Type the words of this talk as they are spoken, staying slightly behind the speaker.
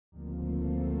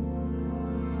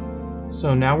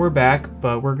So now we're back,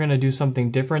 but we're going to do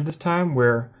something different this time.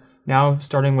 We're now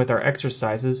starting with our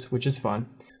exercises, which is fun.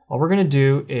 All we're going to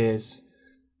do is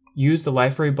use the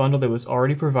Liferay bundle that was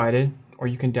already provided, or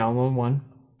you can download one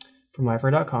from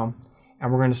liferay.com,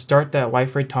 and we're going to start that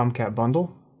Liferay Tomcat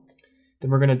bundle.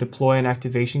 Then we're going to deploy an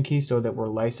activation key so that we're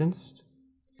licensed.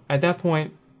 At that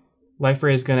point,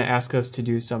 Liferay is going to ask us to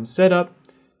do some setup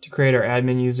to create our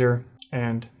admin user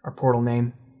and our portal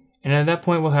name. And at that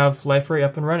point, we'll have Liferay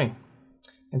up and running.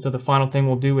 And so the final thing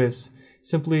we'll do is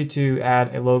simply to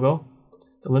add a logo,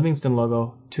 the Livingston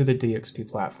logo, to the DXP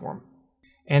platform.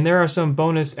 And there are some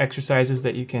bonus exercises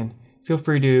that you can feel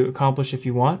free to accomplish if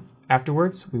you want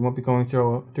afterwards. We won't be going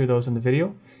through those in the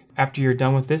video. After you're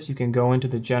done with this, you can go into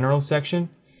the general section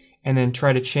and then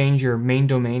try to change your main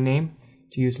domain name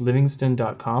to use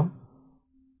livingston.com.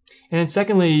 And then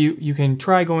secondly, you can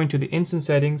try going to the instance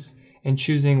settings and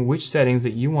choosing which settings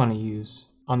that you want to use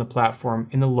on the platform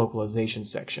in the localization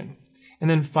section. And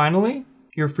then finally,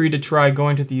 you're free to try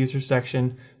going to the user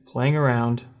section, playing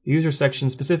around the user section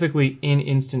specifically in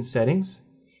instance settings,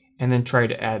 and then try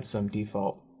to add some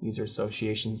default user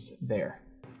associations there.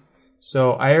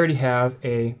 So I already have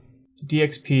a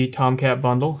DXP Tomcat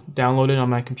bundle downloaded on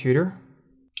my computer.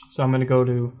 So I'm going to go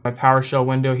to my PowerShell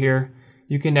window here.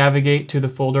 You can navigate to the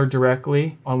folder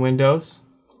directly on Windows,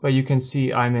 but you can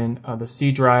see I'm in the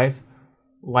C drive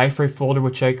Liferay folder,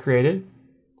 which I created,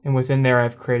 and within there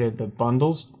I've created the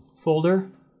bundles folder.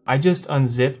 I just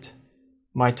unzipped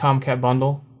my Tomcat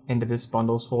bundle into this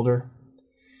bundles folder,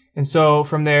 and so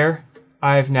from there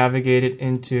I've navigated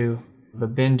into the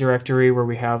bin directory where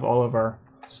we have all of our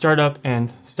startup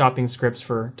and stopping scripts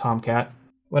for Tomcat.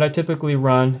 What I typically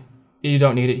run, you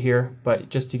don't need it here, but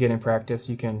just to get in practice,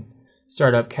 you can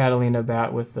start up Catalina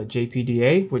Bat with the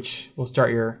JPDA, which will start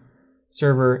your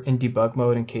server in debug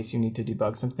mode in case you need to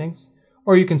debug some things,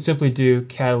 or you can simply do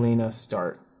Catalina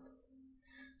start.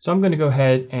 So I'm going to go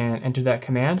ahead and enter that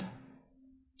command.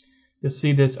 You'll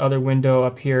see this other window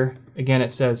up here. Again,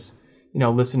 it says,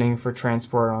 listening for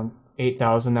transport on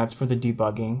 8000. That's for the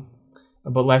debugging.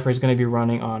 But Liferay is going to be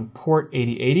running on port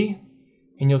 8080,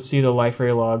 and you'll see the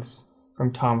Liferay logs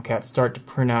from Tomcat start to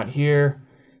print out here.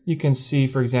 You can see,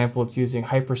 for example, it's using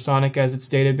Hypersonic as its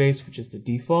database, which is the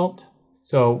default.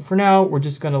 So for now, we're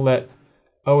just going to let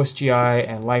OSGI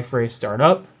and Liferay start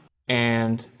up,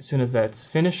 and as soon as that's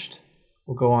finished,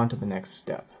 we'll go on to the next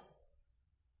step.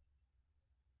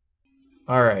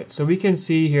 All right, so we can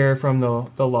see here from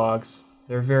the logs,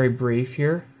 they're very brief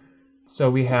here. So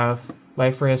we have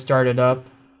Liferay has started up,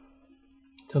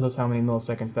 tells us how many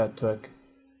milliseconds that took,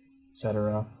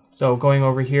 etc. So going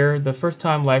over here, the first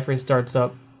time Liferay starts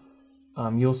up,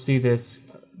 you'll see this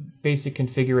basic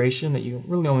configuration that you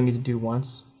really only need to do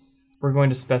once. We're going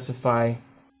to specify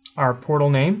our portal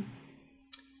name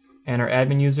and our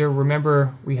admin user.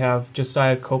 Remember, we have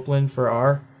Josiah Copeland for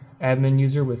our admin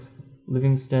user with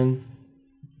Livingston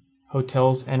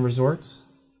Hotels and Resorts.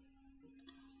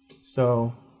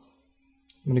 So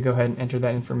I'm going to go ahead and enter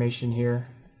that information here.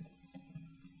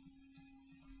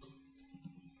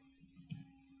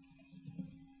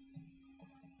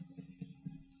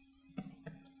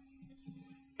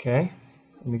 Okay,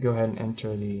 let me go ahead and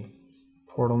enter the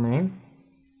portal name.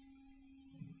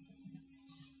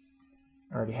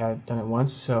 I already have done it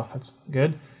once, so that's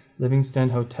good. Livingston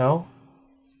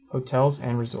Hotels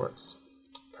and Resorts.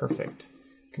 Perfect.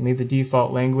 You can leave the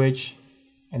default language,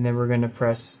 and then we're going to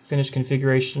press Finish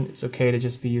Configuration. It's okay to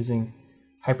just be using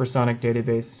Hypersonic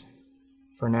database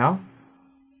for now.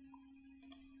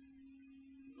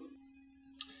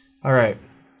 All right.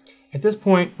 At this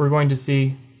point, we're going to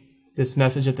see this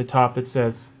message at the top that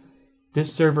says,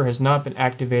 this server has not been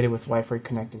activated with Liferay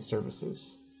connected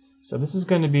services. So this is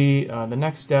going to be the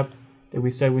next step that we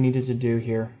said we needed to do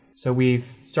here. So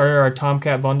we've started our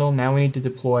Tomcat bundle. Now we need to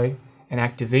deploy an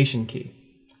activation key.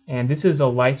 And this is a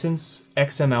license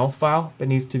XML file that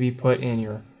needs to be put in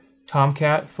your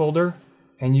Tomcat folder.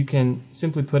 And you can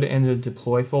simply put it in the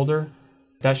deploy folder.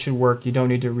 That should work. You don't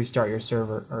need to restart your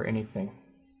server or anything.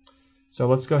 So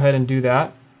let's go ahead and do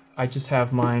that. I just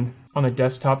have mine on the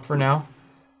desktop for now.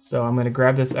 So I'm going to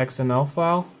grab this XML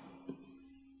file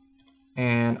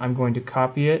and I'm going to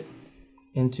copy it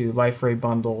into Liferay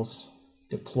bundles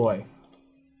deploy.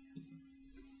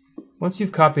 Once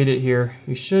you've copied it here,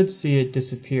 you should see it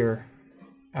disappear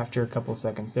after a couple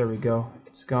seconds. There we go.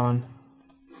 It's gone.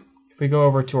 If we go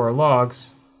over to our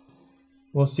logs,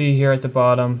 we'll see here at the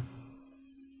bottom,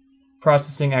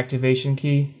 processing activation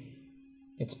key.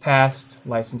 It's passed,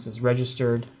 license is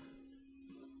registered.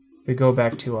 If we go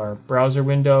back to our browser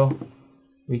window,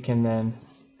 we can then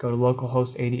go to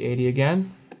localhost 8080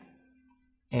 again,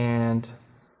 and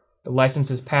The license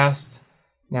is passed.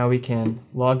 Now we can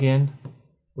log in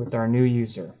with our new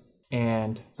user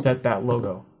and set that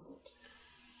logo.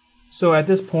 So at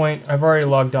this point, I've already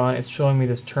logged on. It's showing me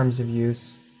this terms of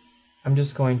use. I'm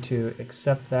just going to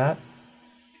accept that.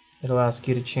 It'll ask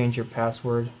you to change your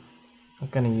password. I'm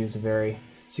going to use a very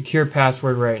secure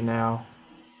password right now.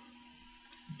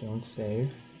 Don't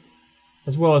save.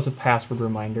 As well as a password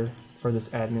reminder for this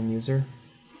admin user.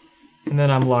 And then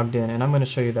I'm logged in, and I'm going to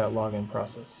show you that login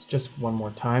process just one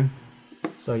more time.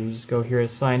 So you just go here to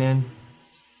sign in.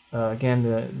 Again,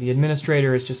 the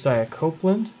administrator is Josiah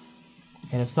Copeland,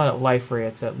 and it's not at Liferay,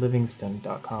 it's at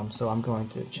livingston.com. So I'm going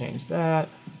to change that.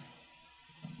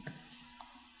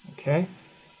 Okay.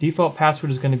 Default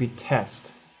password is going to be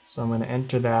test. So I'm going to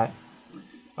enter that.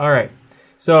 All right.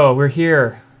 So we're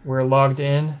here. We're logged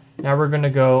in. Now we're going to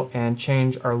go and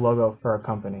change our logo for our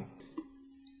company.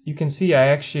 You can see I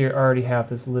actually already have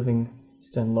this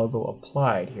Livingston logo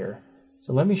applied here.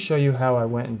 So let me show you how I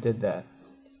went and did that.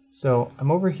 So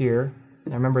I'm over here.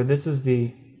 Now remember, this is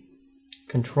the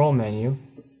control menu.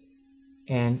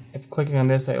 And if clicking on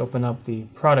this, I open up the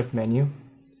product menu.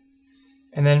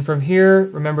 And then from here,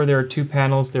 remember there are two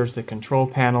panels. There's the control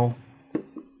panel,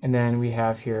 and then we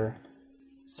have here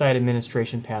site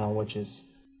administration panel, which is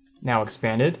now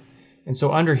expanded. And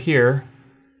so under here,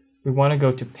 we want to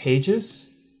go to pages,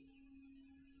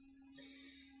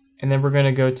 and then we're going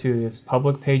to go to this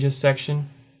public pages section.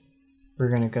 We're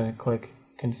going to click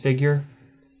configure,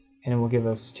 and it will give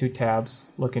us two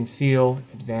tabs, look and feel,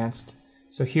 advanced.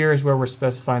 So here is where we're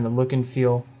specifying the look and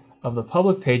feel of the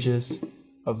public pages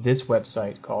of this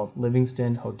website called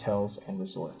Livingston Hotels and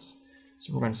Resorts.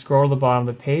 So we're going to scroll to the bottom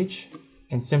of the page,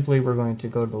 and simply we're going to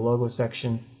go to the logo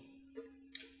section,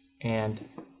 and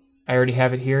I already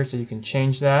have it here, so you can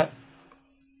change that.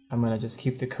 I'm going to just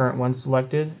keep the current one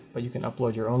selected, but you can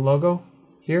upload your own logo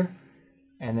here,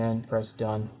 and then press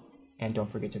done, and don't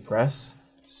forget to press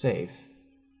save.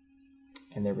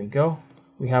 And there we go.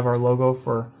 We have our logo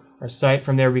for our site.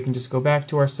 From there we can just go back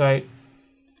to our site,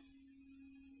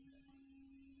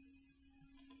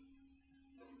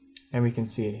 and we can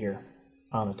see it here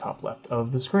on the top left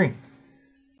of the screen.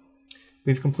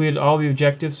 We've completed all the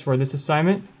objectives for this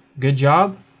assignment. Good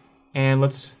job, and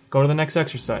let's go to the next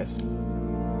exercise.